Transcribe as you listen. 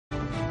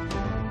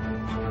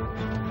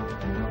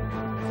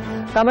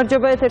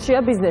გამარჯობა, ეთერშია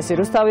ბიზნესი.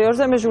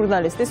 Rustavi2-ზე მე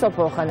ჟურნალისტი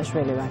სოფო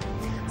ხანიშვილი ვარ.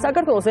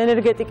 საქართველოს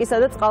ენერგეტიკისა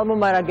და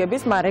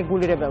წყალმომარაგების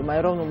მარეგულირებელმა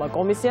ეროვნულმა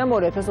კომისიამ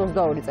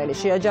 2022 წელი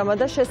შეაჯამა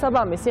და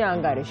შესაბამისი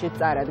ანგარიშით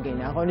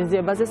წარადგინა.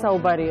 ღონისძიებაზე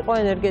საუბარი იყო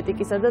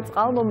ენერგეტიკისა და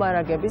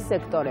წყალმომარაგების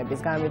სექტორების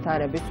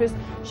განვითარებისთვის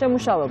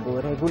შემუშავებულ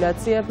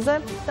რეგულაციებზე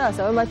და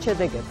ასევე მათ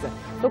შედეგებზე.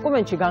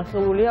 დოკუმენტში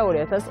განხილულია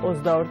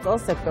 2022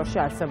 წელს სექტორში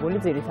არსებული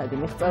ძირითადი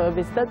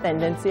მიღწევებიც და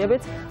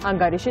ტენდენციებიც.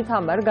 ანგარიში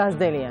თამარ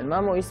გაზდელიანმა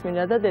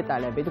მოისმინა და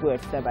დეტალებით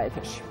გვერდდება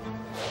ეთერში.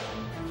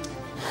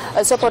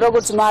 სოფო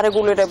როგორც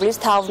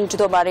მარეგულირებლის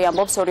თავმჯდომარე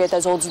ამბობს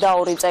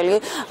 2022 წელი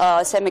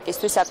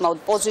სემეკისთვის საკმაოდ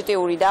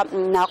პოზიტიური და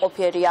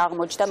ნაყოფიერი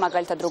აღმოჩნდა,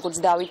 მაგალითად როგორც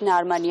დავით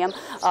ნარმანიამ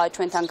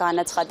ჩვენთან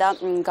განაცხადა,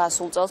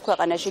 გასულ წელს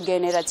ქვეყანაში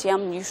გენერაცია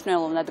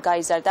მნიშვნელოვნად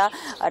გაიზარდა,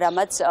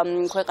 რამაც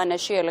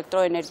ქვეყანაში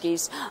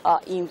ელექტროენერგიის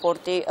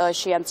იმპორტი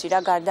შეამცირა.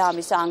 გარდა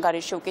ამისა,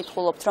 ანგარიში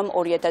ვკითხულობთ, რომ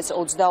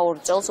 2022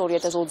 წელს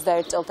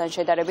 2021 წელთან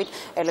შედარებით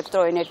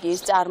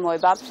ელექტროენერგიის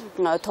წარმოება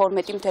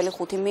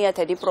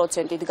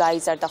 12.5%-ით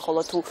გაიზარდა,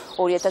 ხოლო თუ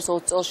 2020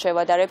 წელს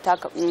შევადარებთ,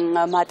 აქ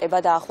მატება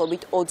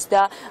დაახლოებით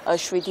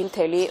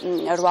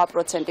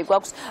 27.8%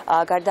 გვაქვს.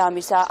 გარდა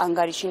ამისა,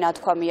 ანგარიში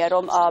ნათქვამია,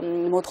 რომ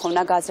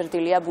მოთხოვნა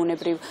გაზრდილია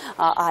ბუნებრივ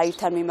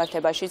აირთან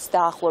მიმართებაშიც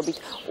დაახლოებით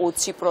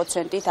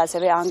 20%-ით.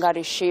 ასევე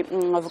ანგარიში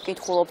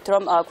ვკითხულობთ,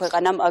 რომ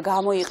ქვეყანამ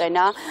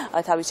გამოიყენა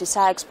თავისი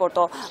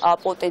საექსპორტო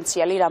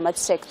პოტენციალი, რამაც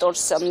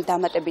სექტორს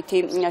დამატებითი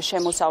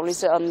შემოსავლის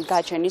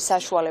გაჩენის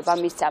საშუალება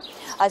მისცა.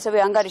 ასევე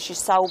ანგარიში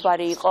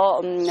საუბარი იყო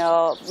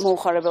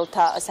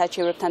მომხმარებელთა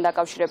საჩივრებთან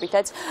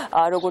დაკავშირებითაც,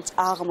 როგორც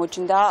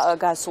აღმოჩნდა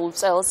გასულ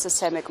წელს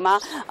სემეკმა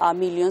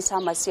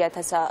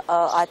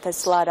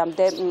 1.300.000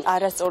 ლარამდე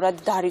არასწორად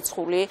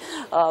დარიცხული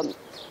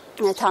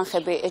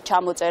თანხები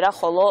ჩამოწერა,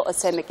 ხოლო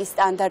სემეკის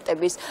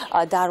სტანდარტების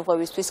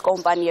დარღვევისთვის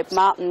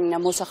კომპანიებმა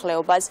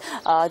მოსახლეობას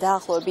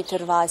დაახლოებით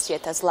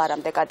 800.000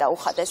 ლარამდე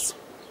გადაუხადეს.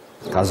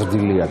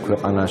 გაზრდილია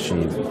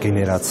ქვეყანაში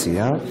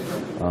გენერაცია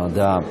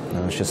და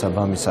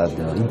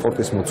შესაბამისად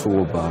იმპორტის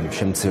მოცულობა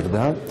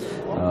შემცირდა,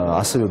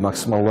 ასევე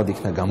მაქსიმალურად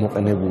იქნა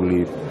გამოყენებული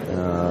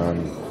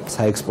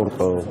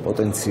საექსპორტო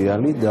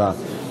პოტენციალი და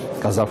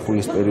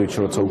გაზაფხულის პერიოდში,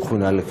 როცა უხრუ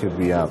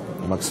ნალექებია,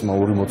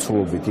 მაქსიმალური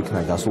მოცულობით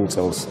იქნა გასულ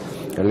წელს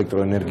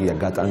ელექტროენერგია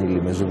გატანილი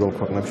მეზობელ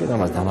ქვეყნებში და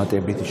მას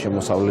დამატებითი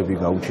შემოსავლები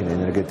გაუჩინა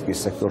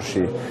ენერგეტიკის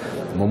სექტორში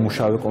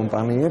მომუშავე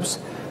კომპანიებს.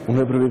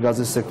 ბუნებრივი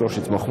გაზის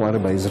სექტორშიც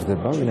მოხმარება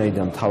იზრდება,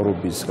 ვინაიდან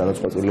მთავრობის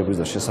გადაწყვეტილების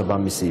და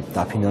შესაბამისი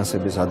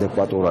დაფინანსების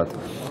ადეკვატურად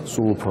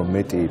სულ უფრო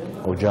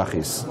მეტი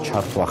ოჯახის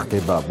ჩართვა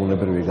ხდება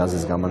ბუნებრივი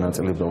გაზის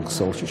გამანაწილებელ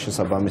ქსელში,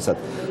 შესაბამისად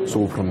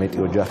სულ უფრო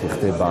მეტი ოჯახი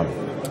ხდება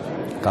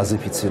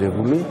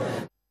გაზიფიცირებული.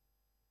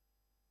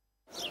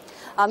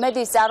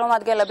 მედიის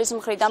წარმომადგენლების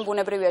მხრიდან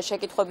ბუნებრივია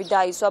შეკითხვები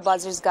დაისვა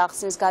ბაზრის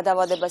გახსნის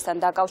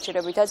გადავადებასთან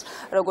დაკავშირებითაც,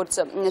 როგორც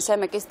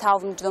სემეკის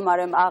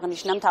თავმჯდომარემ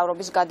აღნიშნა,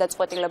 მთავრობის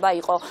გადაწყვეტილება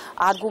იყო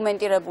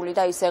არგუმენტირებული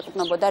და ის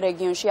ეყრდნობოდა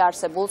რეგიონში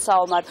არსებულ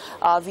საომარ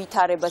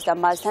ვითარებას და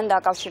მასთან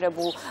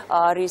დაკავშირებულ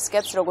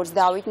რისკებს, როგორც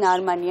დავით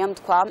ნარმანიამ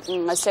თქვა,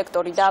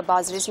 სექტორი და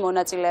ბაზრის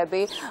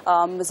მონაწილეები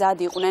მზად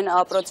იყვნენ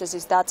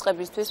პროცესის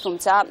დაწყებისთვის,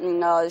 თუმცა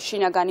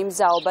შინაგანი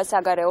მზაობა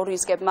საგარეო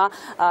რისკებმა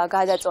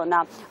გადაწონა,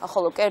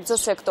 ხოლო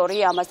კერძო სექტორი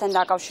ამასთან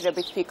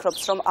დაკავშირებით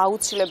ფიქრობს, რომ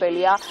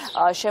აუცილებელია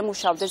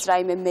შემუშავდეს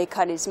რაიმე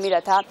მექანიზმი,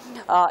 რათა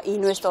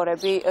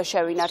ინვესტორები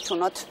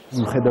შევინარჩუნოთ.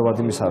 მიუხედავად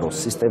იმისა, რომ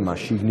სისტემა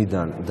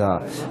შიგნიდან და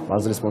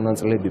ბაზრის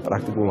მონაწილეები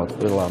პრაქტიკულად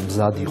ყველა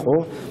მზად იყო,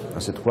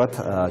 ასე ვთქვათ,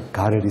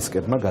 გარე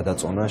რისკებმა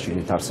გადაწონა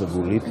შიგნით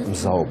არსებული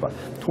მზაობა.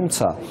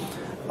 თუმცა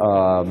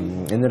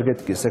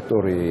ენერგეტიკის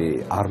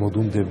სექტორი არ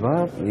მოდუნდება,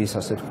 ის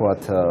ასე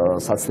ვთქვათ,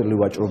 საცდელი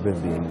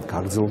ვაჭრობები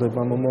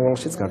გაგრძელდება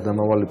მომავალშიც,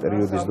 გარდამავალი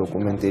პერიოდის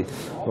დოკუმენტი,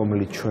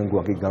 რომელიც ჩვენ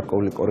გვაქვს,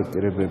 გარკვეული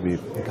კორექტირებები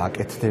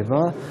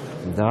გაკეთდება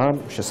და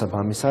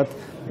შესაბამისად,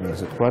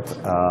 ასე ვთქვათ,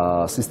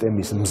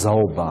 სისტემის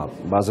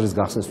მზაობა ბაზრის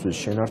გახსნისთვის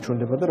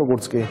შენარჩუნდება და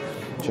როგორც კი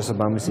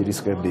შესაბამისი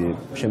რისკები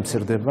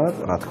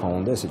შემცირდება, რა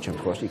თქმა უნდა, ესეთ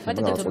შემთხვევაში იქნება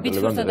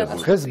გადაწყვეტილება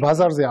მიღებული. დღეს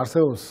ბაზარზე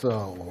არსებობს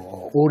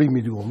ორი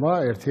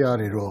მიდგომა, ერთი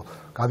არის, რომ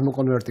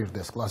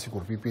გადმოკონვერტირდეს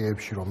კლასიკურ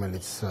PPA-ებში,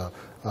 რომელიც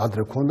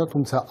ადრე ქონდა,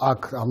 თუმცა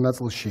აქ ამ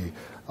ნაწილში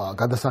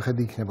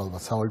გადასახედი იქნება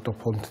ალბათ სავალუტო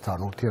ფონდთან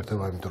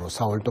ურთიერთობა, იმიტომ რომ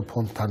სავალუტო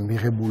ფონდთან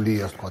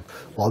მიღებული, ასე ვთქვათ,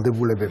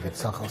 ვალდებულებებით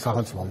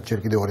სახელმწიფომ ჯერ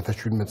კიდევ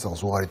 2017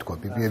 წელს უარი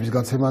თქვა PPA-ების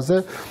გაცემაზე.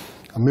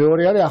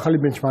 მეორე არის ახალი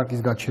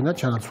ბენჩმარკის გაჩენა,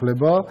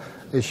 ჩანაცვლება.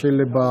 ეს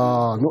შეიძლება,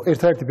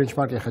 ერთადერთი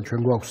ბენჩმარკი ახლა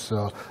ჩვენ გვაქვს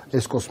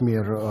ესკოს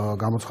მიერ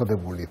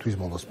გამოცხადებული თვის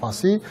ბოლოს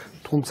ფასი,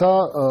 თუმცა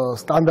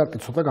სტანდარტი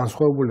ცოტა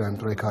განსხვავებულია,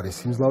 იმიტომ რომ იქ არის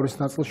სიმძლავრის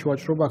ნაწილში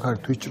ვაჭრობა, აქ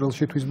არის თვის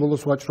ჭრელში თვის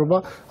ბოლოს ვაჭრობა.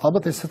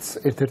 ალბათ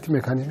ესაც ერთ-ერთი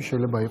მექანიზმი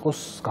შეიძლება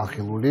იყოს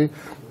განხილული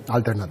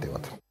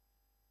ალტერნატივად.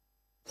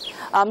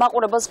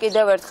 მაყურებელს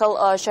კიდევ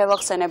ერთხელ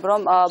შევახსენებ,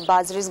 რომ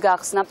ბაზრის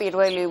გახსნა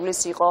 1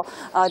 ივლისს იყო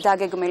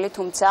დაგეგმილი,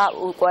 თუმცა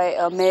უკვე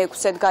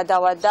მე-6-ად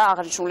გადავადა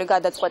აღნიშნული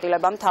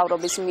გადაწყვეტილება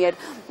მთავრობის მიერ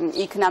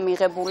იქნა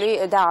მიღებული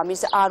და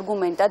ამის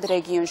არგუმენტად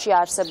რეგიონში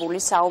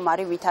არსებული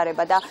საომარი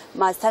ვითარება და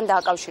მასთან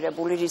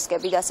დაკავშირებული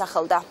რისკები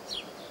დასახელდა.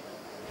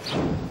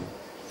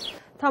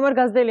 თამარ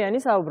გაზდელიანი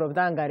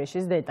საუბრობდა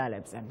ანგარიშის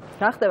დეტალებზე.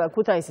 გახდება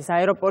ქუთაისის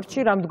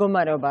აეროპორტში რა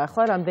მდგომარეობა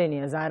ახლა,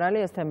 რამდენია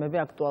ზარალი, ეს თემები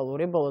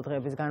აქტუალური ბოლო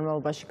დღეების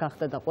განმავლობაში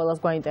გახდა და ყველას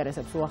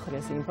გვაინტერესებს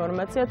უახლესი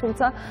ინფორმაცია,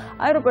 თუმცა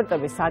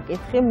აეროპორტების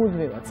საკითხი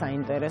მუდმივად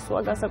საინტერესოა,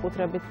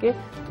 განსაკუთრებით კი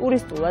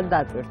ტურისტულად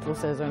დატვირთულ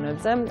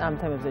სეზონებზე. ამ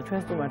თემებზე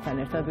ჩვენ სტუმართან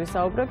ერთად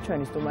ვისაუბრებთ.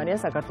 ჩვენი სტუმარია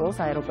საქართველოს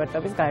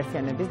აეროპორტების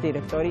გაერთიანების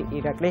დირექტორი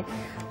ირაკლი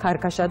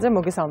ქარქაშაძე.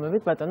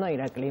 მოგესალმებით ბატონო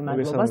ირაკლი,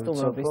 მადლობა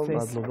სტუმრობისთვის.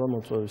 მადლობა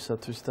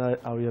მოწვევისათვის და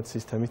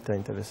ავიაციის თემით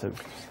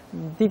დაინტერესებით.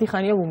 დიდი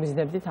ხანია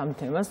ვუმიზნებდით ამ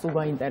თემას,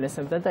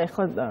 უგვაინტერესებდა და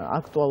ეხლა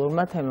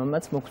აქტუალურმა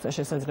თემამაც მოგვცა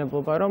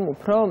შესაძლებლობა, რომ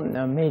უფრო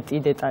მეტი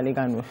დეტალი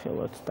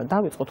განვიხილოთ და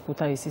დავიწყოთ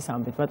ქუთაისის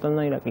ამბით.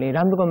 ბატონო ირაკლი,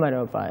 რა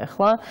მდგომარეობაა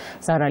ეხლა?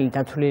 ზარალი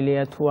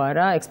დათვლილია თუ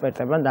არა,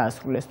 ექსპერტებმა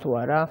დაასრულეს თუ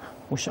არა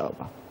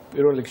მუშაობა?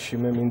 პირველ რიგში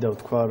მე მინდა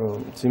ვთქვა, რომ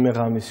ძიმე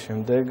ღამის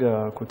შემდეგ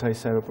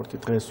ქუთაისის აეროპორტი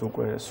დღეს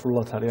უკვე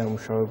სრულად არის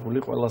ამუშავებული,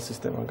 ყველა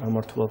სისტემა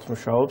გამართულად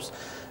მუშაობს.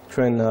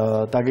 ჩვენ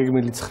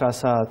დაგეგმილი 9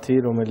 საათი,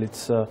 რომელიც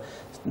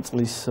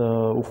წლის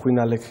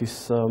უხვინალექის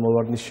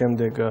მოვარდნის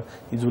შემდეგ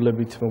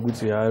იძულებით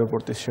მოგვიწია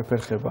აეროპორტის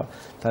შეფერხება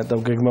და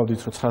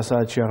გეგმავდით, რომ 9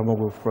 საათში არ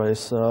მოგვეფრა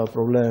ეს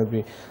პრობლემები,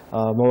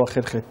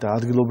 მოვახერხეთ და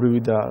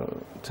ადგილობრივი და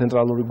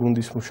ცენტრალური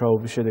გუნდის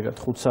მუშაობის შედეგად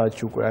 5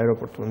 საათში უკვე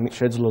აეროპორტმა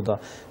შეძლო და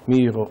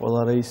მიიღო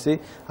ყველა რეისი.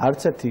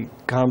 არც ერთი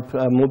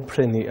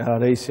მომფრენი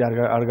რეისი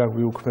არ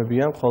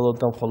გაგვიუქმებია, მხოლოდ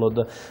და მხოლოდ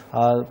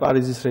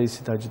პარიზის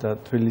რეისი დაჯდა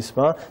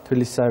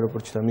თბილისის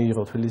აეროპორტში და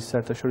მიიღო თბილისის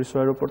საერთაშორისო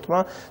აეროპორტმა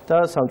და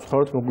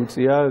სამწუხაროდ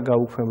მოგვიწია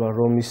გაუქმება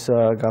რომის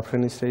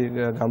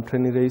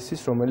გამფრენი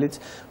რეისის, რომელიც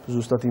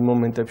ზუსტად იმ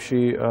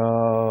მომენტებში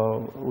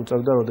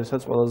უწევდა,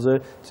 როდესაც ყველაზე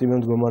ძიმე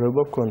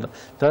მდგომარეობა ჰქონდა.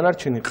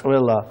 დანარჩენი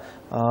ყველა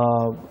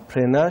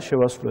ფრენა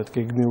შევასრულეთ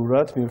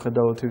გეგმიურად,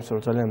 მიუხედავად იმისა,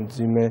 რომ ძალიან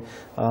ძიმე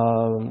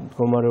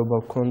მდგომარეობა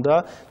ჰქონდა.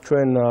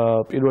 ჩვენ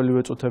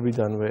პირველივე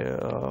წუთებიდანვე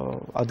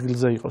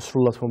ადგილზე იყო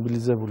სრულად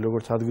მობილიზებული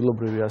როგორც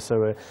ადგილობრივი,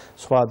 ასევე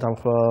სხვა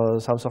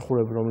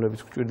სამსახურები, რომლებიც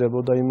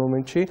გვჭირდებოდა იმ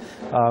მომენტში.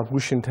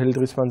 გუშინ მთელი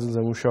დღის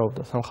მანძილზე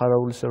მუშაობდა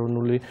სამხარაულის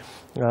ეროვნული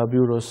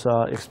ბიუროს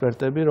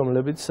ექსპერტები,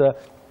 რომლებიც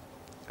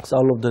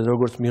სწავლობდნენ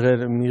როგორც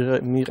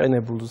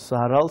მიყენებულ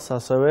ზარალს,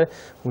 ასევე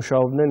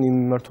მუშაობდნენ იმ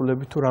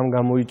მიმართულებით, თუ რამ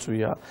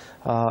გამოიწვია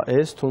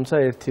ეს, თუმცა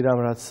ერთი რამ,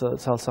 რაც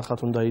ცალსახად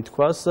უნდა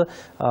ითქვას,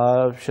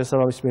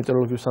 შესაბამისი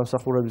მეტეოროლოგიური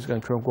სამსახურებისგან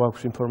ჩვენ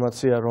გვაქვს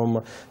ინფორმაცია, რომ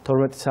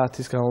 12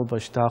 საათის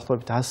განმავლობაში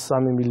დაახლოებით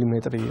 103 მმ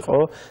იყო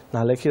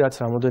ნალექი, რაც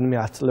რამოდენიმე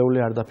 10 წლეული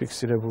არ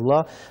დაფიქსირებულა.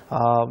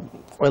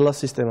 ყველა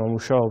სისტემა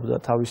მუშაობდა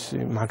თავისი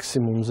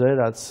მაქსიმუმზე,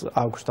 რაც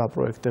აქვს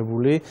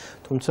დაპროექტებული,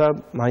 თუმცა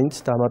მაინც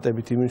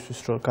დამატებით იმისთვის,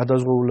 რომ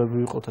გადაზღვეულები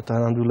ვიყოთ და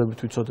დანამდვილებით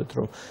ვიცოდეთ,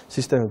 რომ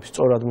სისტემები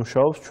სწორად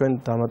მუშაობს, ჩვენ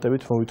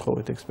დამატებით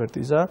მოვითხოვეთ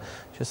ექსპერტიზა.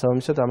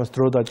 შესაბამისად, ამას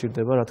დრო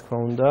დაჭირდება, რა თქმა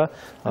უნდა.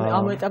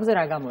 ამ ეტაპზე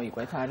რა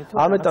გამოიკვეთა? არის თუ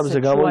ამ ეტაპზე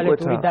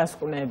გამოიკვეთა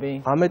დასკვნები?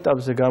 ამ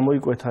ეტაპზე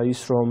გამოიკვეთა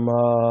ის, რომ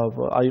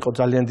აიყო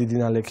ძალიან დიდი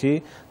ნალექი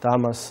და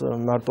ამას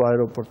მარტო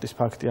აეროპორტის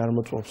ფაქტი არ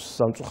მოწმობს,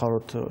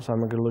 სამწუხაროდ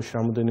სამაგერლოში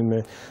რამოდენიმე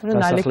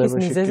ნალექის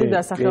მიზეზი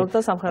დასახელდა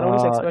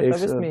სამხარაულის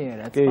ექსპერტების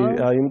მიერაც. კი,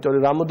 იმიტომ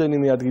რომ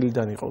რამოდენიმე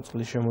ადგილიდან იყო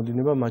წყლის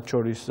შემოდინება, მათ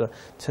შორის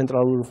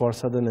ცენტრალური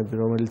ღვარსადენები,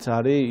 რომელიც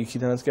არის,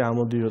 იქიდანაც კი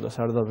ამოდიოდა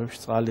სარდაფებში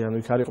წყალი, ანუ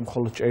იქ არ იყო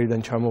მხოლოდ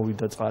ჭერიდან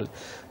ჩამოვიდა წყალი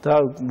და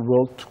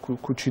უბრალოდ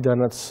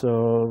ქუჩიდანაც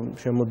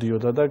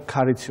შემოდიოდა და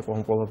ქარიც იყო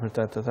ამ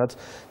ყველაფერთან ერთად.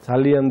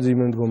 ძალიან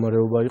ძიმე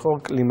მდგომარეობა იყო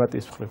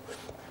კლიმატის მხრივ.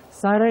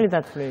 ზარალი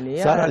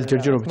დათვლილია? ზარალი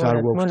ჯერჯერობით არ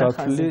გვაქვს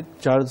დათვლილი,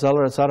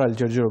 ზარალი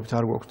ჯერჯერობით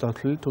არ გვაქვს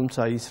დათვლილი,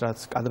 თუმცა ის რაც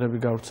კადრები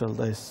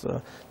გავრცელდა ეს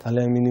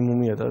ძალიან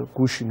მინიმუმია და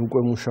გუშინ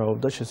უკვე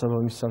მუშაობდა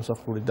შესაბამისი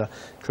სამსახური და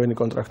ჩვენი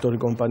კონტრაქტორი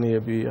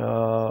კომპანიები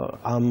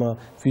ამ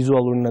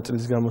ვიზუალური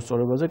ნაწილის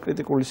გამოსწორებაზე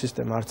კრიტიკული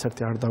სისტემა არც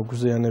ერთი არ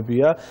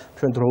დაგვზიანებია.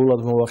 ჩვენ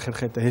დროულად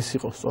მოვახერხეთ და ეს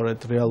იყო სწორედ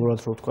რეალურად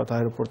რო ვთქვათ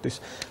აეროპორტის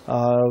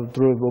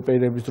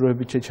ოპერების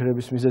დროებით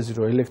შეჩერების მიზეზი,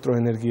 რომ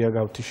ელექტროენერგია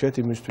გავთიშეთ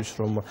იმისთვის,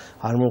 რომ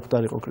არ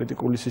მომხდარიყო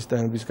კრიტიკული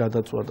სისტემების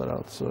გადაწვა და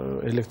რაღაც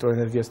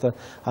ელექტროენერგიასთან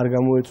არ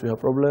გამოეწვია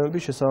პრობლემები.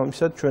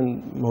 შესაბამისად, ჩვენ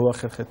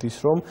მოვახერხეთ ის,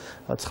 რომ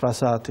 9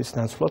 საათის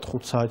ნაცვლად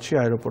 5 საათში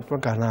აეროპორტმა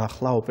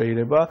განაახლა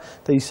ოპერირება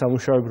და ის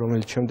სამუშაოები,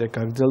 რომელიც შემდეგ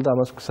გაგრძელდა,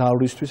 ამას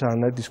გზავრისთვის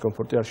არანაირი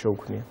დისკომფორტი არ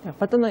შეუქმნია.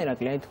 ბატონო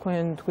ირაკლი,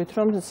 თქვენ თქვით,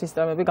 რომ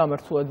სისტემები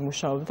გამართულად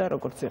მუშაობდა,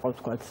 როგორც იყო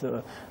თქვათ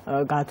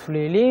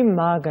გათვლილი,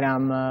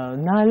 მაგრამ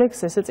ნალექს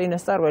ესე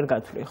წინასწარ ვერ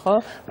გათვლი, ხო?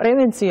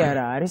 პრევენცია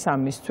რა არის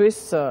ამისთვის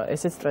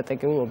ესეთ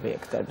სტრატეგიულ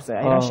ობიექტებზე?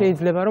 აი რა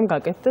შეიძლება რომ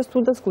გაკეთდეს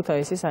თუნდაც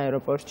ქუთაისის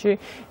აეროპორტში,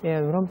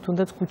 რომ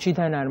თუნდაც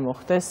ქუჩიდან არ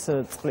მოხდეს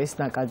წყლის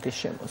ნაკადის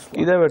შემოსვლა.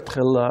 კიდევ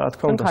ერთხელ, რა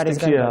თქმა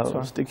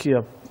უნდა, სტიქია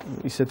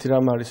ისეთი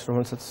რამ არის,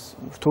 რომელსაც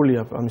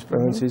რთულია ამის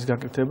პრევენციის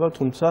გაკეთება,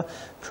 თუმცა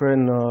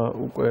ჩვენ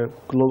უკვე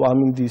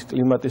ამინდის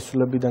კლიმატის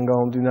ცვლილებიდან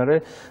გამომდინარე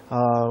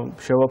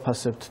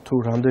შევაფასებთ თუ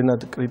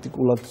რამდენად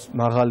კრიტიკულად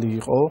მაღალი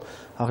იყო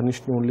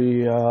აღნიშნული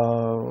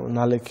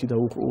ნალექი და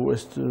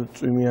ეს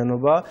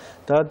წვიმიანობა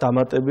და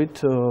დამატებით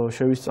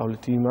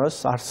შევისწავლით იმას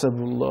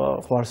არსებულ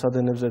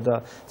ღვარსადენებზე და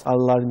წყალ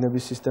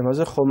გამყარინების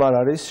სისტემაზე ხომ არ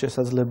არის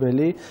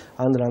შესაძლებელი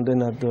ან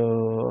რამდენად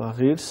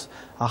ღირს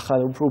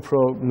ახალ უფრო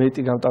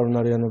მეტი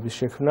გამტარუნარიანობის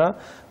შექმნა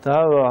და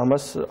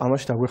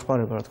ამაში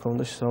დაგვეხმარება რა თქმა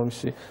უნდა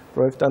შესაბამისი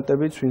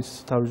პროექტანტებიც, ვინც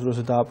თავის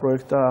დროზე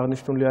დააპროექტა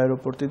აღნიშნული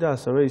აეროპორტი და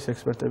ასევე ის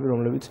ექსპერტები,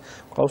 რომლებიც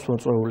ყავს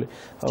მოწვეული.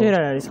 ჯერ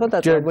არ არის ხო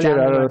დაწყებული? ჯერ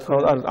არ არის ხო?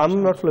 ამ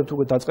მიმართულებით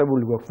უკვე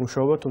დაწყებული გვაქვს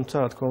მუშაობა, თუმცა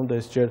რა თქმა უნდა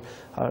ეს ჯერ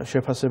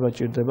შეფასება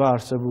ჭირდება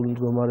არსებულ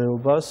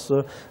მდგომარეობას.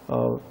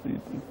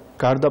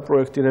 გარდა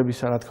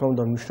პროექტირებისა, რა თქმა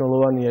უნდა,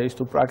 მნიშვნელოვანია ის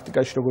თუ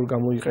პრაქტიკაში როგორ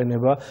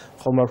გამოიყენება,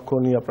 ხომ არ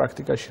გქონია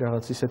პრაქტიკაში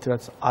რაღაც ისეთი,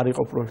 რაც არ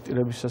იყო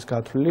პროექტირებისას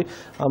გათვლილი,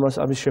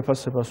 ამის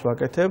შეფასებას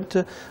ვაკეთებთ.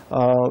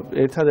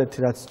 ერთადერთი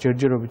რაც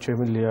ჯერჯერობით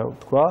შემიძლია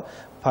ვთქვა,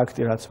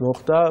 ფაქტი რაც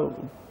მოხდა,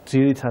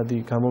 ძირითადი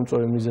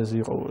გამომწვევი მიზეზი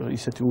იყო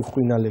ისეთი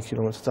უხვინალექი,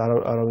 რომელსაც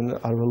არავინ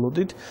არ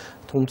ველოდით,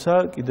 თუმცა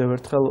კიდევ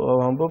ერთხელ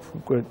ვამბობ,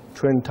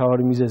 ჩვენი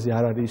თავარი მიზეზი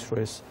არ არის ის,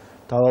 რომ ეს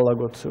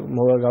დავალაგოთ,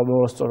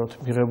 მოვასწოროთ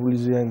მიღებული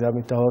ზიანი და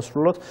ამით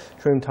დავასრულოთ.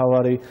 ჩვენი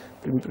თავარი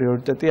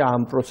პრიორიტეტი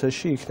ამ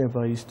პროცესში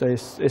იქნება ის და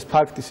ეს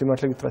ფაქტი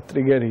სიმართლე გითხრათ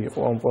ტრიგერი იყო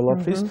ამ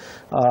ყველაფრის,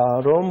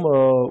 რომ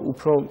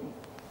უფრო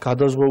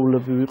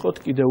გადაზღვეულები ვიყოთ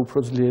კიდევ უფრო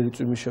ძლიერი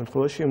წვიმის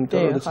შემთხვევაში,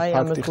 იმიტომ რომ ეს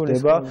ფაქტი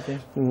ხდება,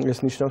 ეს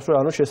ნიშნავს, რომ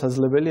ანუ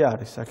შესაძლებელი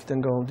არის. აქედან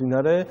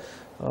გამომდინარე,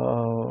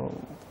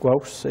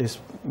 გვაქვს ეს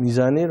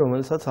მიზანი,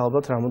 რომელსაც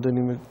ალბათ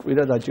რამოდენიმე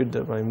კვირა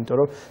დაჭირდება, იმიტომ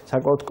რომ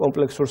საკმაოდ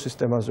კომპლექსურ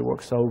სისტემაზე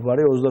გვაქვს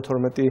საუბარი,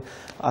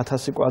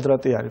 32,000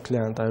 კვადრატი არის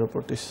მთლიანად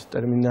აეროპორტის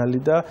ტერმინალი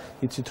და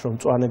იცით რომ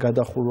მწვანე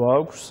გადახურვა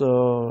აქვს,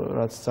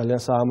 რაც ძალიან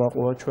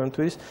საამაყოა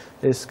ჩვენთვის,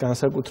 ეს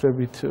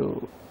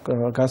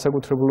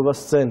განსაკუთრებულობას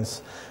სცემს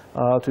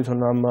თვითონ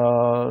ამ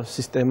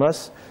სისტემას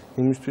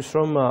იმისთვის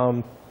რომ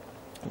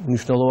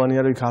მნიშვნელოვანი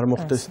არის არ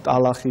მოხდეს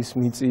ტალახის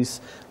მიწის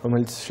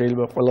რომელიც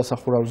შეიძლება ყველა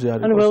სახურავზე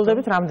არის. ანუ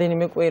ველოდებით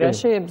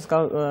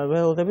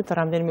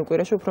რამდენიმე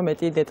კვირაში უფრო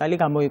მეტი დეტალი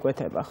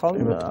გამოიკვეთება, ხო?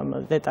 ამ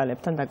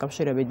დეტალებთან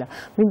დაკავშირებით და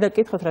მინდა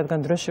გკითხოთ, რადგან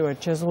დროში ვართ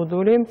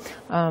შეზღუდული,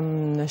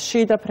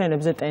 შიდა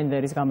ფრენებზე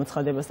ტენდერის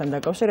გამოცხადებასთან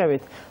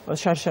დაკავშირებით,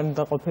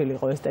 შარშემდა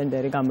ყოფილიყო ეს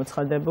ტენდერი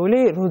გამოცხადებული,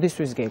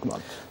 როდისთვის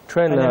გეგმავთ?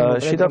 ჩვენ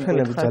შიდა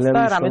ფრენები ძალიან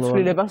მნიშვნელოვანი. რამე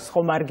ცვლილებას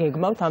ხომ არ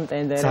გეგმავთ ამ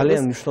ტენდერების?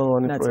 ძალიან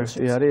მნიშვნელოვანი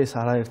პროექტი არის, ეს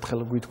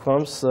არაერთხელ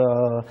გვითქვამს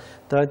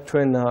და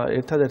ჩვენ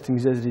ერთადერთი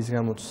მიზეზი რის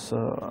გამოც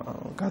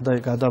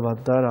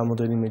გადავადდა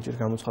რამოდენიმეჯერ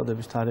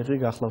გამოცხადების თარიღი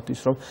გახლავთ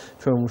ის რომ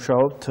ჩვენ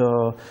ვმუშაობთ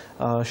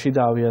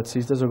შიდა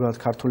ავიაციის და ზოგადად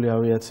ქართული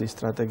ავიაციის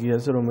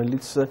სტრატეგიაზე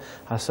რომელიც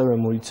ასევე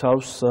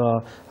მოიცავს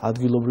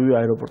ადგილობრივი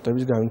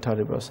აეროპორტების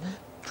განვითარებას.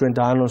 ჩვენ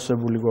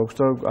დაანონსებული გვაქვს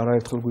და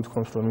არაერთხელ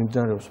გვითქვამს რომ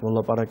მიმდინარეობს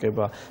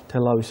მოლაპარაკება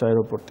თელავის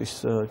აეროპორტის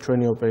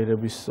ჩვენი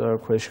ოპერირების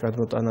ქვეშ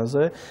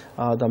გადმოტანაზე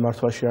და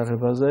მართვაში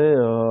აღებაზე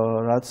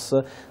რაც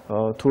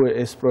თუ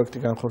ეს პროექტი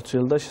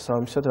განხორციელდა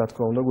შესაბამისად რა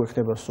თქმა უნდა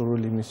გვექნება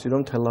სურვილი იმისი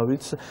რომ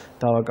თელავიც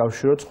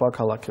დავაკავშიროთ სხვა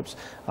ქალაქებს.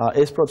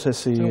 ეს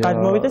პროცესი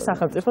გადმოვიდა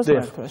სახელმწიფოს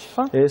მართვაში,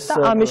 ხო? და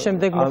ამის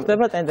შემდეგ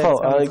მოხდება ტენდერის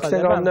გამოცხადება. ხო,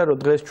 იქნება უნდა რომ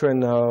დღეს ჩვენ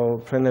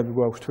ფრენები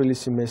გვაქვს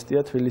თბილისი მესტია,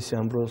 თბილისი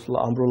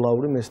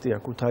ამბროლაური, მესტია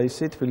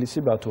ქუთაისი, თბილისი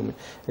ბათუმი.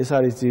 ეს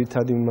არის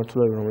ძირითადი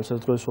მიმართულება, რომელსაც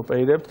დღეს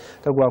ოპერირებთ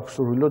და გვაქვს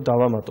სურვილი რომ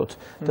დავამატოთ.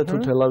 და თუ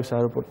თელავის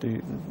აეროპორტი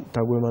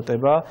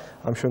დაგვემატება,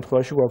 ამ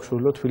შემთხვევაში გვაქვს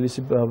სურვილი რომ თბილისი,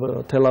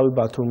 თელავი,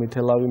 ბათუმი,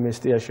 თელავი,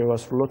 მესტია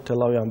შევასრულოთ,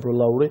 თელავი,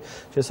 ამბროლაური.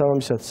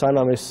 შესაბამისად,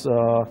 სანამ ეს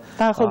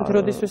დაახლოებით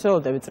როდისთვის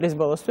ველოდებით წლის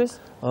ბოლოსთვის?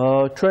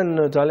 ჩვენ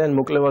ძალიან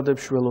მოკლე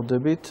ვადებში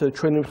ველოდებით.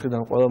 ჩვენი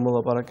მხრიდან ყველა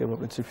მოლაპარაკება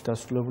პრინციპით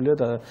დასრულებულია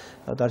და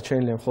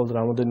დარჩენილია მხოლოდ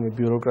რამოდენიმე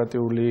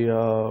ბიუროკრატიული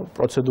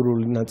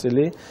პროცედურული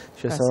ნაწილი.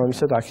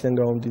 შესაბამისად, აქედან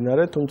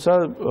გამომდინარე, თუმცა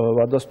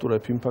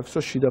ვადასტურებ იმ ფაქტს,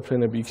 რომ შიდა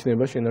ფრენები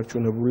იქნება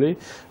შენარჩუნებული,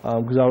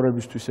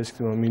 მგზავრებისთვის ეს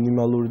იქნება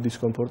მინიმალური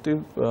დისკომფორტი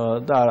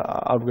და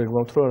არ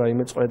გვეგმავთ, რომ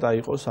რაიმე წვეთა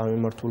იყოს ამ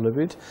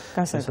მიმართულებით.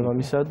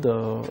 შესაბამისად,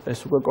 ეს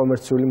უკვე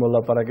კომერციული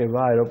მოლაპარაკება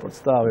აეროპორტს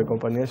და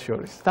ავიაკომპანიას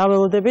შორის.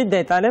 დაველოდებით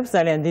დეტალებს,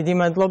 ძალიან დიდი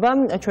მადლობა.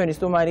 ჩვენი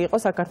სტუმარი იყო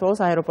საქართველოს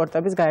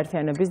აეროპორტების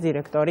გაერთიანების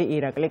დირექტორი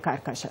ირაკლი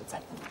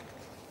ქარქაშაძე.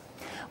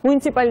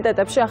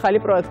 მუნიციპალიტეტებში ახალი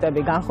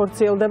პროექტები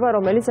განხორციელდება,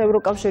 რომელიც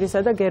ევროკავშირისა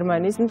და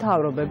გერმანიის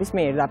მთავრობების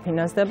მიერ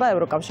დაფინანსდება.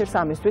 ევროკავშირს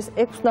ამისთვის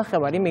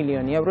 6,9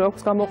 მილიონი евро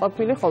აქვს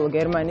გამოყოფილი, ხოლო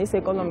გერმანიის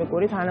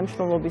ეკონომიკური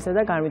თანამშრომლობისა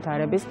და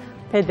განვითარების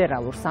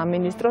ფედერალურ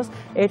სამინისტროს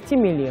 1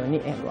 მილიონი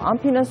евро. ამ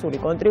ფინანსური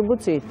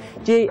კონტრიბუციით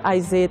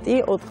GIZ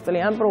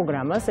 4-წლიან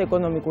პროგრამას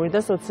ეკონომიკური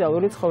და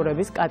სოციალური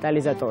ცხოვრების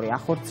კატალიზატორი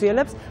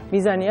ახორციელებს.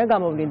 მიზანია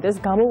გამოვლინდეს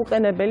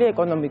გამოუყენებელი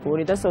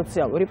ეკონომიკური და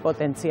სოციალური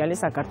პოტენციალი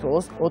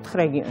საქართველოს 4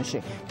 რეგიონში: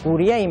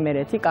 გურია,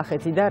 იმერეთი,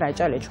 კახეთი და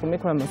რაჭა-ლეჩხუმი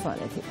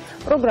ქვემოსვანეთი.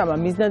 პროგრამა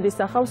მიზნად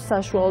ისახავს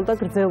საშუალო და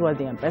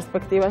გრძელვადიან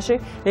პერსპექტივაში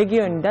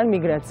რეგიონიდან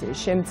მიგრაციის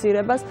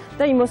შემცირებას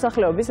და იმ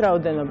მოსახლეობის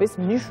რაოდენობის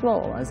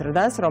მნიშვნელოვან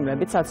ზრდას,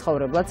 რომლებიც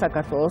საცხოვრებლად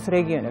საქართველოს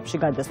რეგიონებში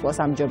გადასვლას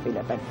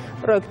ამჯობინებენ.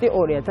 პროექტი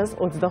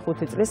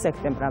 2025 წლის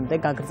სექტემბრამდე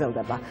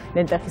გაგრძელდება.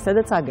 ნენტეხისა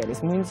და ცაგერის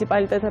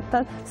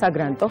მუნიციპალიტეტებთან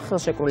საგრანტო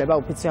ხელშეკრულება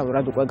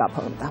ოფიციალურად უკვე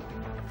გაფორმდა.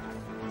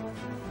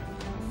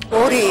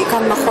 ორი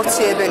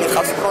განმახორციელებელი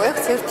ყავს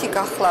პროექტს, ერთი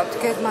გახლავთ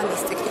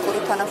გერმანიის ტექნიკური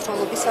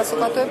თანამშრომლობის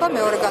საზოგადოება,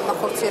 მეორე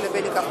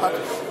განმახორციელებელი გახლავთ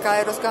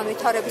გაეროს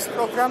განვითარების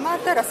პროგრამა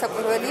და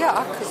რასაკვირველია,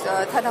 აქ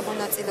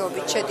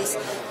თანამონაწილეობით შედის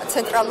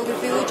ცენტრალური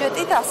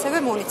ბიუჯეტი და ასევე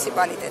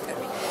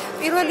მუნიციპალიტეტები.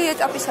 პირველი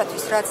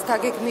ეტაპისათვის, რაც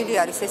დაგეგმილი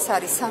არის, ეს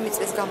არის 3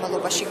 წლის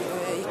განმავლობაში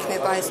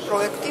იქნება ეს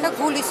პროექტი და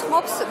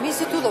გულისხმობს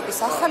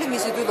ახალი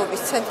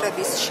მიზიდულობის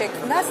ცენტრების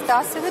შექმნას და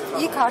ასევე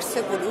იქ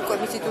არსებული უკვე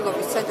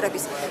მიზიდულობის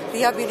ცენტრების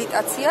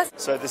რეაბილიტაციას.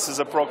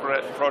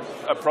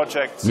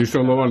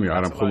 მნიშვნელოვანი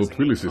არა მხოლოდ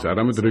თბილისის,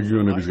 არამედ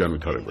რეგიონების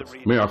განვითარებას.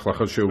 მე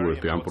ახლახან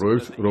შევუერთდი ამ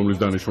პროექტს, რომლის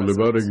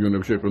დანიშნულებაა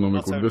რეგიონებში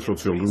ეკონომიკური და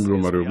სოციალური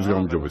მდგომარეობის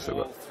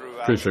გაუმჯობესება.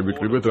 ჩვენ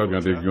შევიკრიბეთ,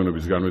 რადგან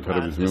რეგიონების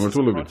განვითარების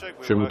მიმართულებით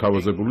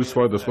შემოთავაზებული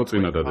სხვადასხვა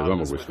წინადადება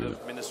მოგვესმინა.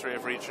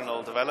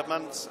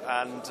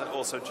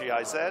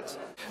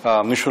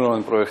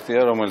 მნიშვნელოვანი პროექტია,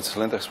 რომელიც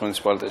ლენტეხის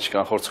მუნიციპალიტეტში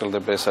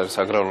განხორციელდება, ეს არის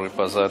აგრარული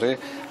ბაზარი.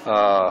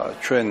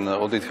 ჩვენ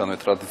ოდითგანვე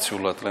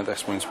ტრადიციულად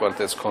ლენტეხის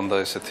მუნიციპალიტეტს ჰქონდა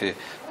ესეთი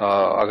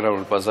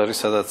აგრარული ბაზარი,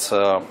 სადაც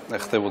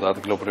ხდებოდა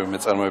ადგილობრივი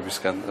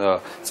მეწარმოებისგან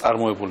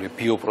წარმოებული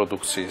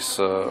ბიოპროდუქციის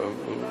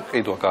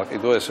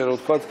ყიდვა-გაყიდვა, ესე რომ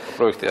ვთქვათ.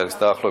 პროექტი არის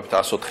დაახლოებით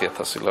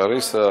 104,000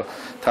 ლარის.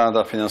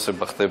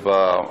 თანადაფინანსება ხდება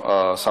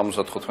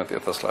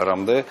 75,000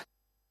 ლარამდე.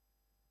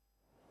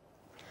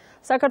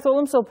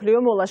 საქართველოს მსოფლიო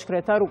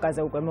მოლაშქრეთა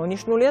რუკაზე უკვე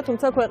მონიშნულია,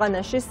 თუმცა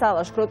ქვეყანაში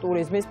სალაშქრო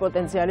ტურიზმის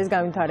პოტენციალის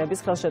განვითარების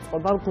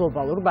ხელშეწყობა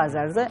გლობალურ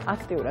ბაზარზე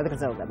აქტიურად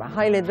გრძელდება.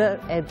 Highlander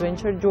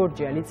Adventure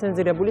Georgia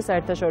ლიცენზირებული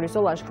საერთაშორისო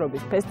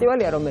ლაშქრობის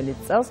ფესტივალია, რომელიც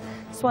წელს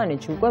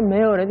სვანეთში უკვე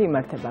მეორედ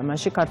იმართება.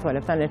 მასში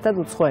ქართველებთან ერთად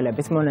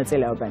უცხოელებიც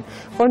მონაწილეობენ.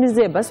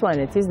 ღონისძიება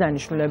სვანეთის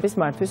დანიშნულების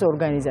მართვის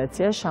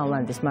ორგანიზაცია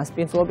შანლანდის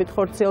მასპინძლობით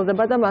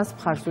ხორციელდება და მას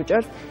მხარს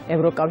უჭერს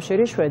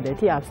ევროკავშირი,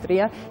 შვედეთი,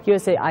 ავსტრია,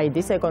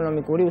 USAID-ის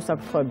ეკონომიკური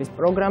უსაფრთხოების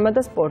პროგრამა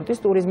და სპორტის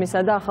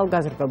ტურიზმისა და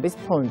ახალგაზრდობის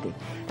ფონდი.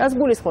 რაც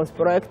გულისხმობს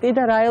პროექტი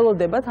და რა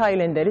ელოდებათ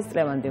ჰაილენდერის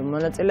წლევანდელ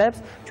მონაწილეებს,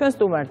 ჩვენ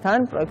სტუმართან,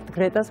 პროექტ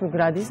გრეტას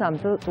მგრადის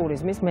ამთო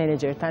ტურიზმის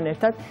მენეჯერთან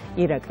ერთად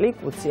ირაკლი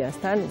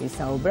კუციასთან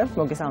ვისაუბრებთ.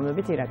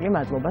 მოგესალმებით ირაკლი,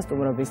 მადლობა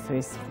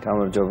სტუმრობისთვის.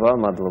 გამარჯობა,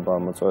 მადლობა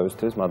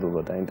მოწვევისთვის,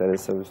 მადლობა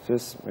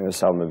დაინტერესებისთვის,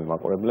 მივესალმები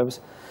მაყურებლებს.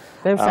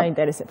 ბევრს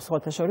აინტერესებს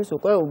სხვათა შორის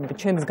უკვე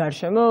ჩემს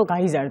გარშემო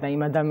გაიზარდა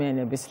იმ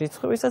ადამიანების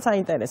რიცხვი, ვისაც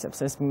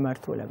აინტერესებს ეს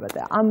მიმართულება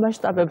და ამ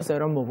მასშტაბებზე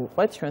რომ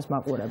მოვუყვეთ ჩვენს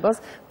მაყურებელს,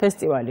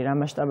 ფესტივალი რა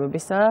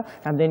მასშტაბებისაა,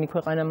 რამდენი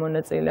ქვეყანა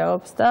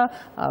მონაწილეობს და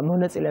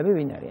მონაწილეები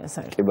ვინ არიან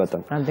საერთოდ? კი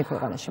ბატონო. რამდენი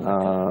ქვეყანაში?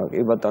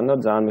 კი ბატონო,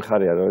 ძალიან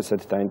მიხარია რომ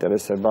ესეთი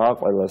დაინტერესება,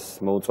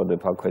 ყველას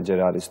მოუწოდებ აქვე ჯერ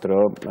არის დრო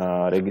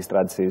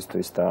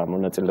რეგისტრაციისთვის და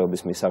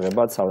მონაწილეობის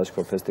მისაღებად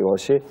სალაშქრო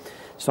ფესტივალში.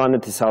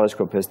 სვანეთის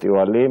სალაშქრო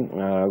ფესტივალი,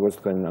 როგორც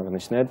თქვენ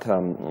აღნიშნეთ,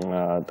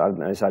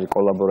 ეს არის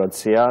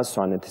კოლაბორაცია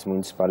სვანეთის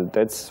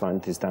მუნიციპალიტეტს,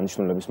 სვანეთის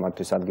დანიშნულების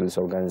მართვის ადგილის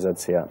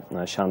ორგანიზაცია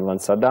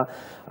შანლანდსა და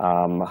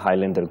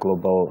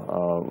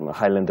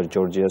Highlander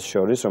Georgia-ს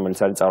შორის, რომელიც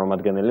არის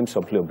წარმომადგენელი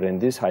მსოფლიო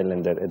ბრენდის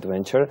Highlander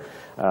Adventure,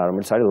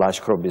 რომელიც არის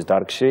ლაშქრობის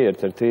დარგში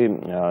ერთ-ერთი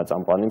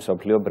წამყვანი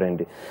მსოფლიო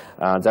ბრენდი.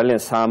 ძალიან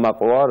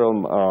საამაყოა, რომ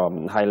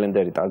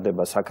Highlander-ი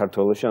ტარდება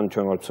საქართველოში, ან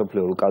ჩვენ ვართ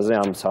მსოფლიო რუკაზე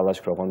ამ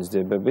სალაშქრო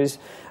ღონისძიებების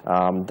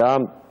და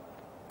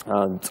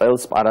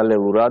წელს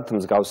პარალელურად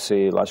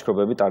მსგავსი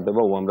ლაშქრობები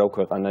ტარდება უამრავ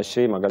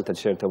ქვეყანაში, მაგალითად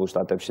შეერთებულ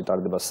შტატებში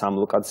ტარდება 3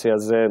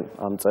 ლოკაციაზე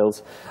ამ წელს,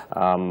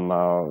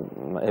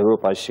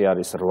 ევროპაში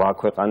არის 8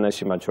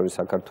 ქვეყანაში, მათ შორის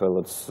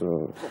საქართველოც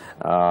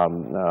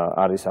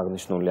არის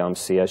აღნიშნული ამ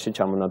სიაში,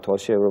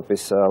 ჩამონათვალში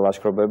ევროპის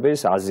ლაშქრობების,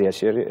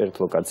 აზიაში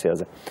 1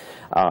 ლოკაციაზე.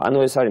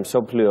 ანუ ეს არის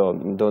მსოფლიო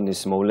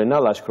დონის მოვლენა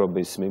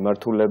ლაშქრობის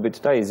მიმართულებით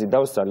და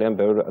იზიდავს ძალიან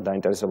ბევრ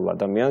დაინტერესებულ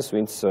ადამიანს,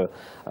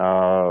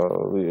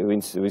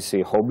 ვისი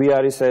ჰობი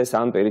არის ეს,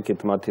 ან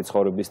პირიქით მათი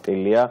ცხოვრების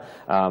სტილია,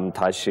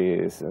 მთაში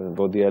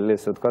ბოდიალი,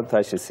 ესე ვთქვათ,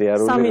 მთაში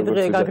სიარული. 3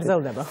 დღე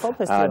გაგრძელდება ხო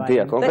ფესტივალი?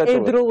 დიახ, კონკრეტულად.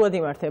 ერთდროულად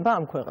იმართება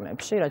ამ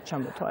ქვეყნებში, რაც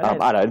ჩამოთვალეთ?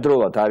 არა,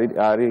 ერთდროულად არის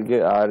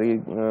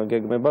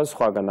გეგმება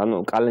სხვაგან,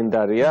 ანუ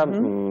კალენდარია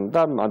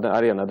და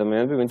არიან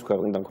ადამიანები, ვინც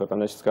ქვეყნიდან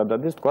ქვეყანაში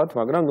გადადის, ვთქვათ,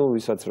 მაგრამ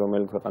ვისაც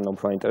რომელი ქვეყანა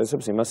უფრო აინტერესებს,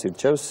 იმას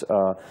ირჩევს.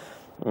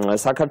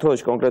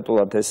 საქართველოში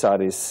კონკრეტულად ეს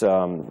არის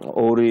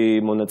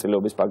 2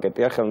 მონაწილეობის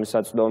პაკეტია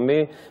ხელმისაწვდომი,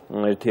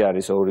 ერთი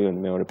არის ორიონი,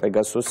 მეორე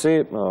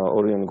პეგასუსი,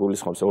 ორიონი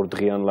გულისხმობს 2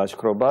 დღიან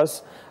ლაშქრობას,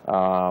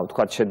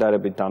 ვთქვათ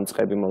შედარებით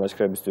დამწყები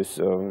მოლაშქრებისთვის,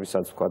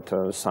 ვისაც ვთქვათ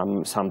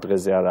 3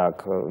 დღეზე არ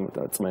აქვს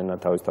წმენა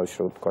თავის თავში,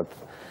 რომ ვთქვათ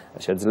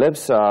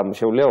შეძლებს,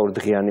 შეუძლია 2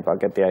 დღიანი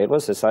პაკეტი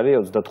აიღოს, ეს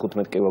არის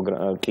 35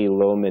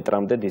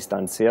 კილომეტრამდე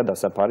დისტანცია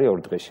დასაფარი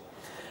 2 დღეში.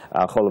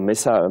 ხოლო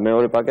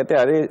მეორე პაკეტი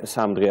არის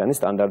 3 დღიანი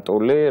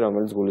სტანდარტული,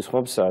 რომელიც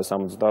გულისხმობს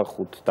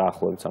 65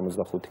 დაახლოებით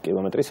 65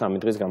 კილომეტრი 3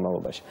 დღის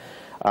განმავლობაში.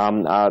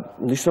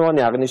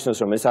 ნიშნავენ აღნიშნოს,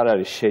 რომ ეს არ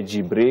არის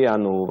შეჯიბრი,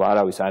 ანუ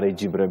არავის არ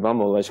ეჯიბრება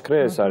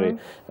მოლაშქრე, ეს არის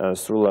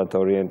სრულად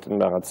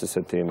რაღაც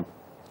ესეთი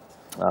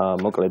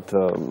მოკლედ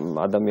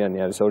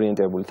ადამიანი არის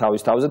ორიენტირებული თავის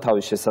თავზე,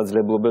 თავის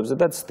შესაძლებლობებზე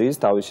და ცდის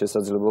თავის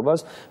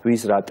შესაძლებლობას,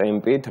 ვის რა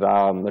ტემპით,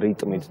 რა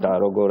რიტმით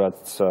და როგორაც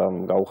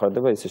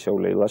გაუხარდება, ისე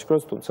შეუძლია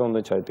ილაშქროს, თუმცა უნდა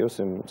ჩაეტიოს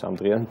 3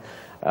 დღიან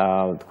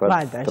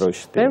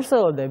დროში. ბევრს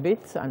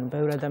ელოდებით, ანუ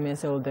ბევრ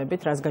ადამიანს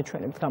ელოდებით, რას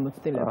გაჩვენებთ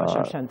გამოცდილება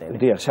შარშანდელი?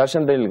 დიახ,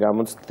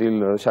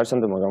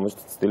 შარშანდებმა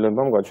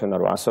გამოცდილებამ გაჩვენა,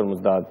 რომ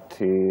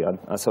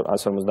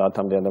 150-მდე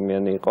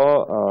ადამიანი იყო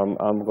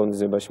ამ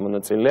ღონისძიებაში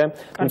მონაწილე,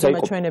 თუმცა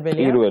იყო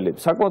პირველი,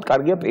 საკმაოდ კარგი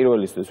კარგია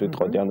პირველისთვის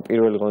ვიტყოდი, ანუ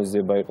პირველი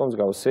ღონისძიება იყო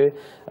მსგავსი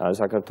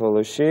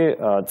საქართველოში.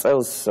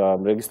 წელს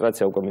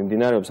რეგისტრაცია უკვე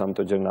მიმდინარეობს,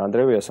 ამიტომ ჯერ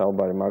ნაადრევია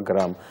საუბარი,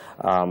 მაგრამ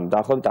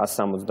დაახლოებით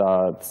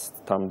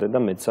 170-მდე და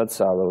მეტსაც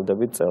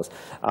ველოდებით წელს.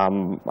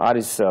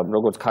 არის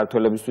როგორც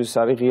ქართველებისთვის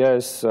არის ღია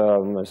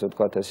ესე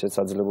ვთქვათ ეს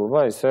შესაძლებლობა,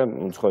 ისე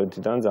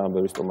მსხვერპლთიდან ძალიან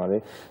ბევრი სტუმარი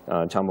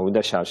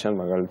ჩამოვიდა შარშან,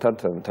 მაგალითად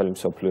მთელი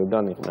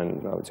მსოფლიოდან იყვნენ,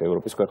 რა ვიცი,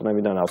 ევროპის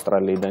ქვეყნებიდან,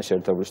 ავსტრალიიდან,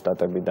 შეერთებული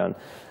შტატებიდან.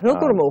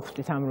 როგორ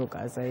მოხვდით ამ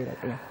რუკაზე,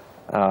 ირაკლი?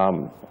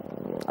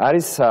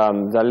 არის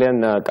ძალიან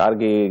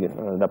კარგი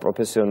და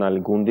პროფესიონალი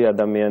გუნდი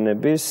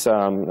ადამიანების,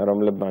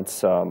 რომლებმაც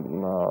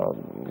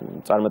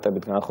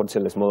წარმატებით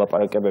განახორციელეს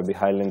მოლაპარაკებები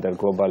Highlander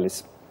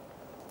Global-ის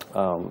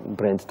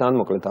ბრენდთან,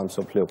 მოკლედ ამ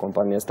მსოფლიო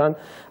კომპანიასთან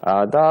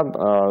და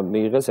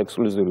მიიღეს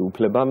ექსკლუზიური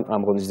უფლება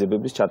ამ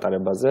ღონისძიებების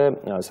ჩატარებაზე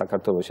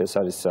საქართველოში. ეს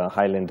არის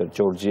Highlander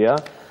Georgia,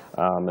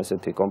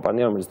 ესეთი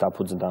კომპანია, რომელიც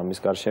დაფუძნდა ამის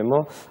გარშემო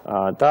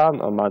და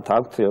მათ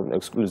აქვთ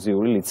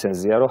ექსკლუზიური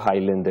ლიცენზია, რომ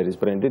Highlander-ის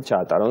ბრენდით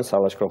ჩაატარონ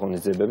სალაშქრო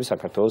ღონისძიებები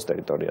საქართველოს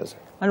ტერიტორიაზე.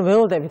 ანუ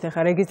ველოდებით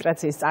ახლა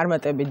რეგისტრაციის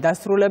წარმატებით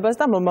დასრულებას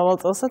და მომავალ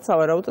წელსაც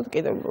სავარაუდოდ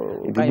კიდევ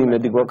დიდი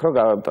იმედი გვაქვს,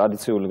 რომ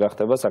ტრადიციული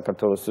გახდება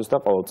საქართველოსთვის და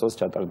ყოველ წელს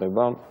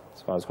ჩატარდება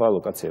სხვა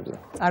ლოკაციებზე.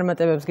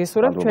 წარმატებებს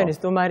გისურვებთ. ჩვენი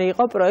სტუმარი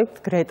იყო პროექტ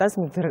გრეტას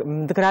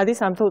მდგრადი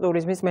სამთო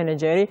ტურიზმის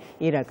მენეჯერი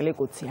ირაკლი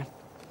კუცია.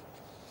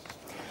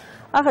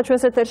 ახლა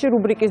ჩვენს ეთერში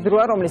რუბრიკის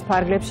დროა, რომლის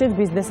ფარგლებში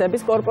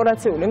ბიზნესების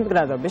კორპორაციული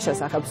მდგრადობის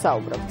შესახებ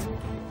საუბრობთ.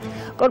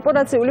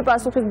 კორპორაციული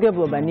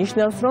პასუხისმგებლობა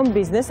ნიშნავს, რომ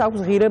ბიზნესს აქვს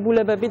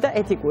ღირებულებები და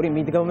ეთიკური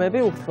მიდგომები,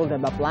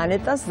 უფრთხილდება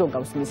პლანეტას,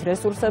 ზოგავს მის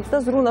რესურსებს და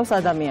ზრუნავს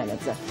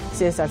ადამიანებზე.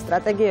 CSR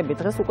სტრატეგიები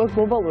დღეს უკვე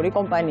გლობალური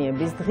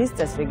კომპანიების დღის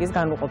წესრიგის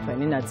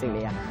განუყოფელი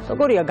ნაწილია.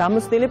 როგორია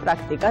გამოცდილი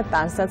პრაქტიკა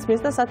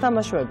ტანსაცმლის და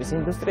სათამაშოების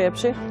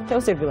ინდუსტრიებში,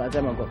 თევსირგილაძე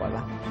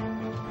მოგვიყვება.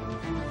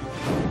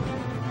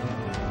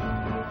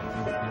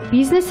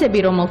 ბიზნესები,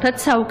 რომელთაც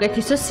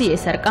საუკეთესო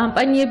CSR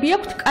კამპანიები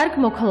აქვთ, კარგ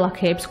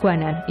მოქალაქეებს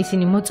გვანან.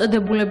 ისინი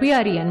მოწოდებულები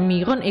არიან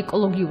მიიღონ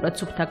ეკოლოგიურად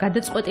სუფთა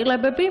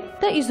გადაწყვეტილებები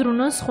და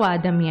იზრუნონ სხვა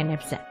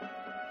ადამიანებზე.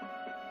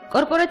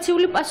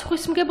 კორპორაციული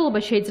პასუხისმგებლობა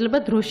შეიძლება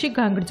დროში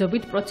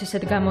განგრძობით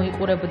პროცესად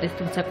გამოიყურებოდეს,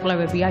 თუმცა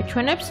კვლევები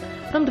აჩვენებს,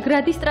 რომ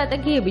მდგრადი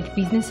სტრატეგიებით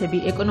ბიზნესები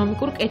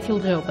ეკონომიკურ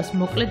კეთილდღეობას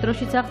მოკლე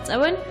დროშიც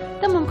აღწევენ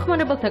და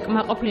მომხმარებელთა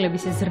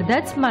კმაყოფილების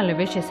ზრდაც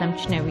მალევე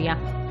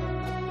შესამჩნევია.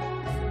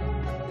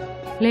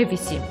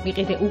 ლევისი,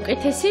 იყიდე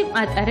უკეთესი,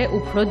 ატარე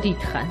უფრო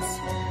დიდხანს.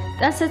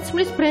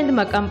 ტანსაცმლის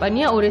ბრენდმა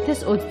კამპანია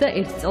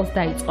 2021 წელს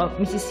დაიწყო.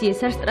 მისი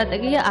CSR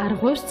სტრატეგია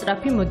არღვევს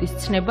სწრაფი მოდის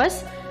ცნებას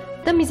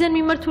და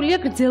მიზანმიმართულია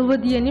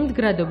გრძელვადიანი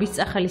მდგრადობის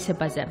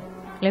წახალისებაზე.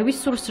 ლევის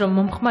სურს, რომ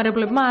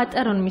მომხმარებლებმა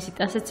ატარონ მისი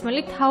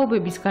ტანსაცმელი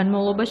თაობების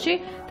განმავლობაში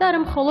და არა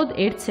მხოლოდ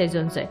ერთ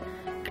სეზონზე.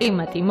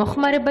 კლიმატი,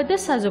 მოხმარება და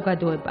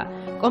საზოგადოება.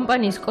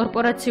 კომპანიის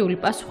კორპორაციული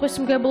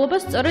პასუხისმგებლობა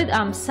სწორედ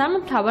ამ სამ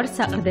მთავარ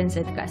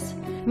საყრდენზე დგას.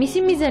 მისი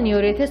მიზანი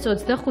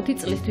 2025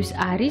 წლისთვის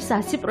არის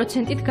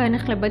 100%-ით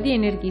განახლებადი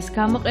ენერგიის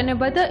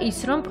გამოყენება და ის,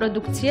 რომ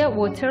პროდუქცია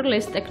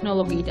waterless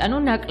ტექნოლოგიით, ანუ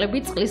ნაკლები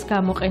წყლის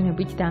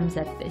გამოყენებით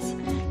დამზადდეს.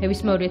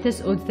 ნებისმიერ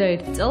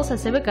 2021 წელს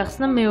ასევე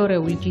გახსნა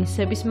მეორეული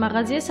ჯინსების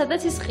მაღაზია,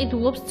 სადაც ის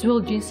ყიდულობს ძველ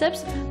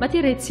ჯინსებს მათი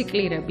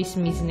რეციკლირების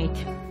მიზნით.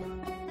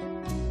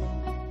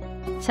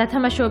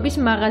 სათამაშოების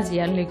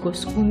მაღაზია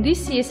ლეგოს გუნდი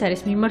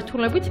CSR-ის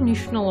მიმართულებით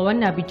მნიშვნელოვან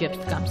ნაბიჯებს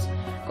დგამს.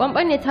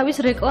 კომპანია თავის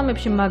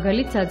რეკლამებში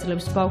მაგალითს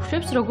აძლევს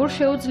ბავშვებს, როგორ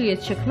შეუძლიათ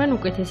შექმნან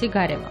უკეთესი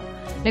გარემო.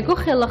 ლეგო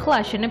ხელახლა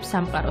აშენებს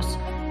სამყაროს.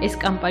 ეს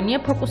კამპანია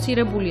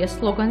ფოკუსირებულია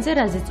სლოგანზე,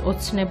 რაზეც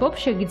ოცნებობ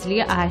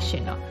შეგიძლია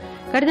ააშენო.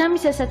 გარდა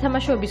ამისა,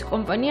 სათამაშოების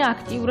კომპანია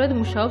აქტიურად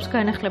მუშაობს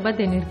განახლებად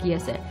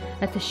ენერგიაზე,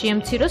 რათა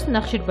შეამციროს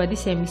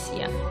ნახშირბადის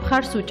ემისია,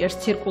 მხარს უჭერს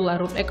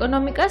ცირკულარულ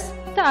ეკონომიკას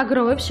და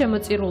აგროვებს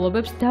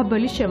შემოწირულობებს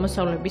დაბალი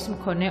შემოსავლების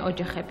მქონე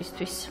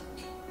ოჯახებისთვის.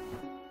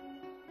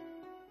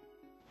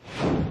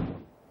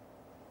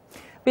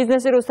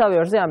 ბიზნესი რუსთავი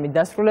 2-ზე ამით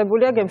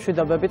დასრულებულია.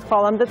 გემშვიდობებით,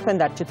 ხვალამდე თქვენ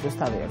დარჩით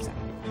რუსთავი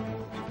 2-ზე.